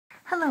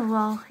Hello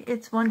all,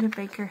 it's Wanda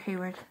Baker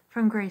Hayward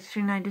from Grace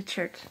United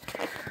Church.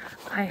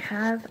 I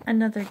have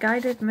another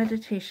guided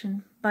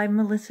meditation by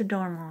Melissa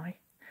Dormoy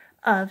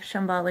of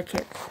Shambhala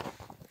Kids.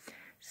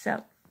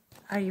 So,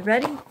 are you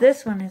ready?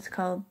 This one is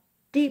called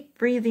Deep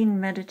Breathing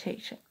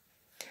Meditation.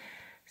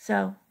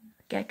 So,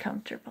 get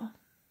comfortable.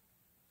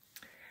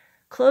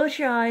 Close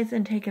your eyes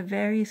and take a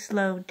very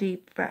slow,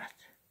 deep breath.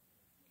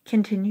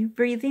 Continue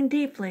breathing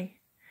deeply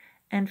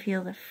and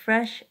feel the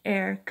fresh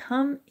air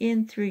come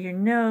in through your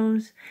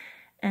nose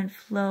and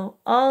flow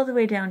all the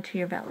way down to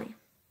your belly.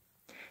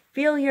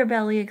 Feel your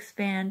belly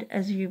expand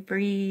as you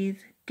breathe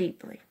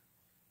deeply.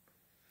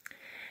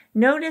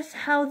 Notice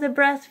how the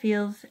breath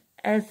feels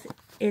as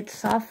it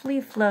softly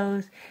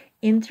flows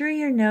in through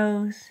your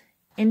nose,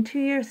 into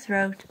your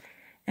throat,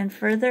 and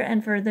further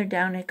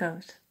down it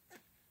goes.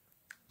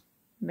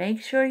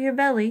 Make sure your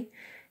belly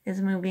is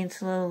moving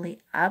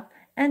slowly up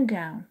and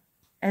down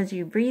as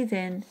you breathe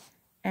in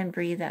and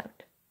breathe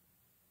out.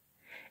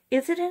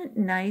 Isn't it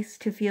nice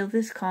to feel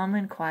this calm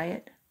and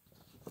quiet?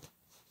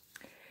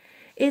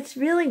 It's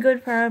really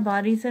good for our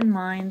bodies and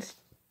minds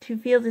to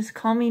feel this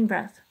calming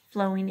breath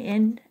flowing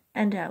in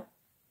and out.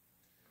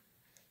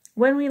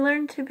 When we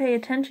learn to pay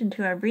attention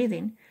to our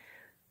breathing,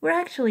 we're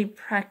actually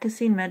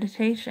practicing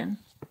meditation.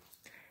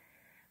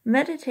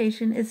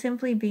 Meditation is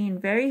simply being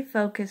very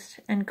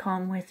focused and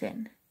calm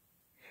within.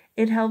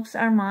 It helps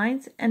our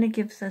minds and it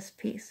gives us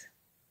peace.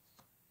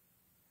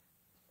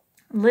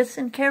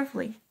 Listen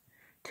carefully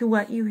to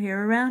what you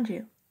hear around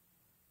you.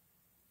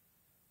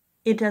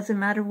 It doesn't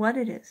matter what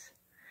it is,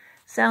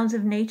 sounds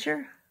of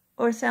nature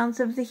or sounds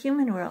of the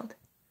human world.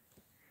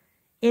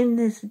 In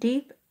this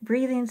deep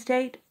breathing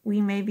state,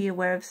 we may be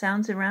aware of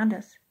sounds around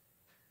us,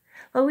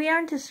 but we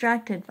aren't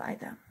distracted by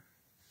them.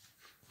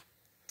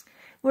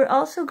 We're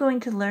also going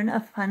to learn a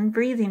fun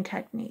breathing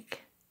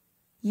technique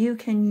you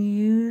can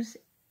use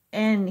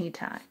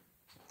anytime.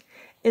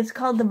 It's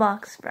called the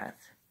box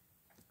breath.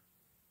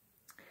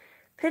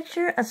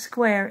 Picture a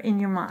square in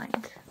your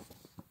mind.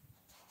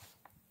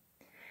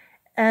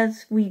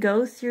 As we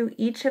go through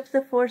each of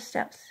the 4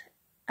 steps,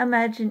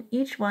 imagine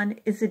each one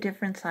is a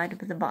different side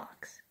of the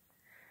box.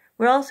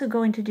 We're also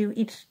going to do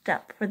each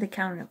step for the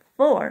count of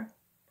 4,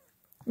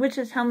 which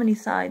is how many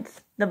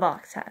sides the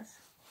box has.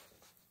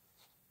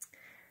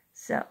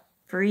 So,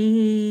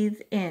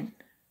 breathe in.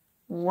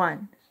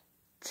 1,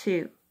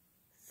 2,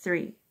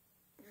 3,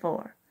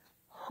 4.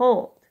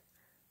 Hold.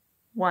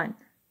 1,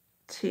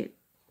 2,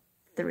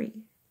 3,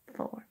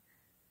 4.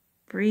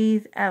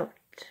 Breathe out.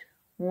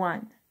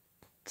 1,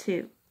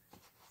 2,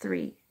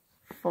 3,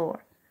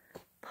 4.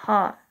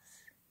 Pause.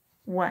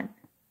 1,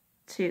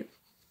 2,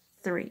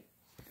 3,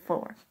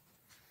 4.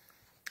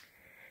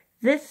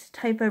 This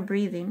type of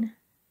breathing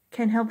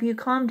can help you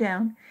calm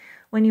down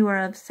when you are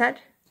upset,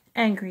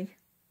 angry,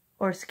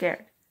 or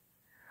scared.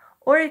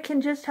 Or it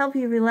can just help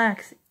you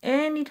relax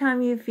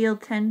anytime you feel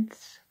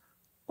tense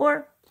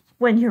or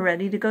when you're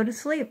ready to go to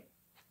sleep.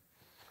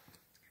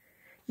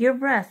 Your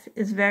breath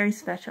is very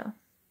special.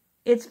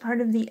 It's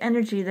part of the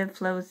energy that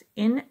flows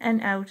in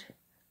and out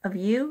of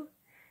you,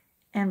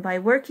 and by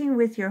working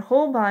with your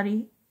whole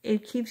body,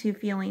 it keeps you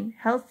feeling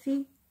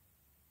healthy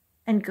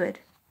and good,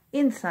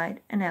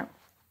 inside and out.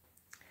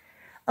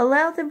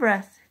 Allow the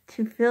breath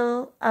to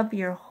fill up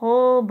your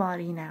whole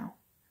body now,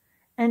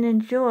 and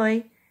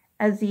enjoy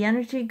as the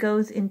energy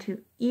goes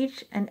into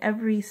each and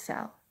every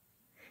cell,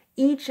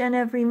 each and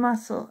every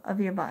muscle of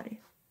your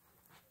body.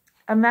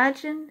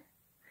 Imagine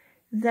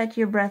that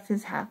your breath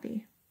is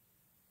happy,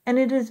 and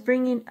it is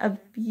bringing a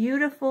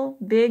beautiful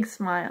big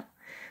smile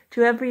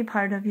to every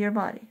part of your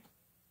body.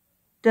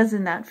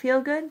 Doesn't that feel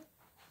good?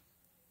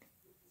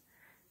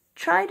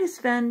 Try to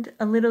spend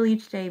a little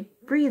each day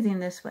breathing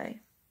this way.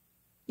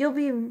 You'll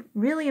be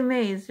really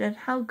amazed at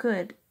how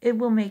good it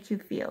will make you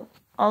feel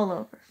all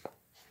over.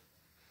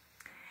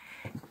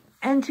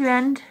 And to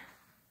end,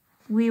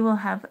 we will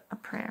have a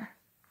prayer.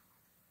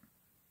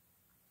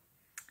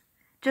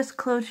 Just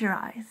close your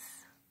eyes.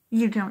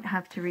 You don't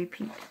have to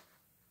repeat.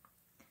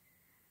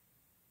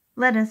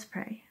 Let us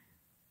pray.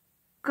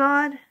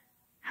 God,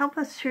 help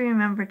us to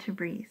remember to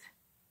breathe.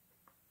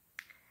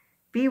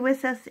 Be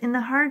with us in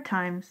the hard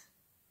times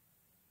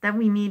that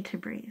we need to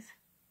breathe.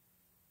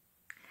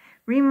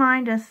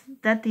 Remind us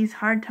that these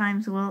hard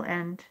times will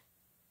end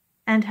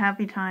and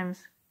happy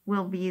times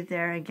will be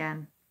there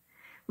again.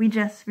 We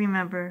just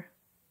remember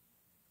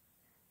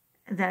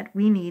that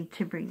we need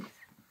to breathe.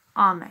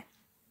 Amen.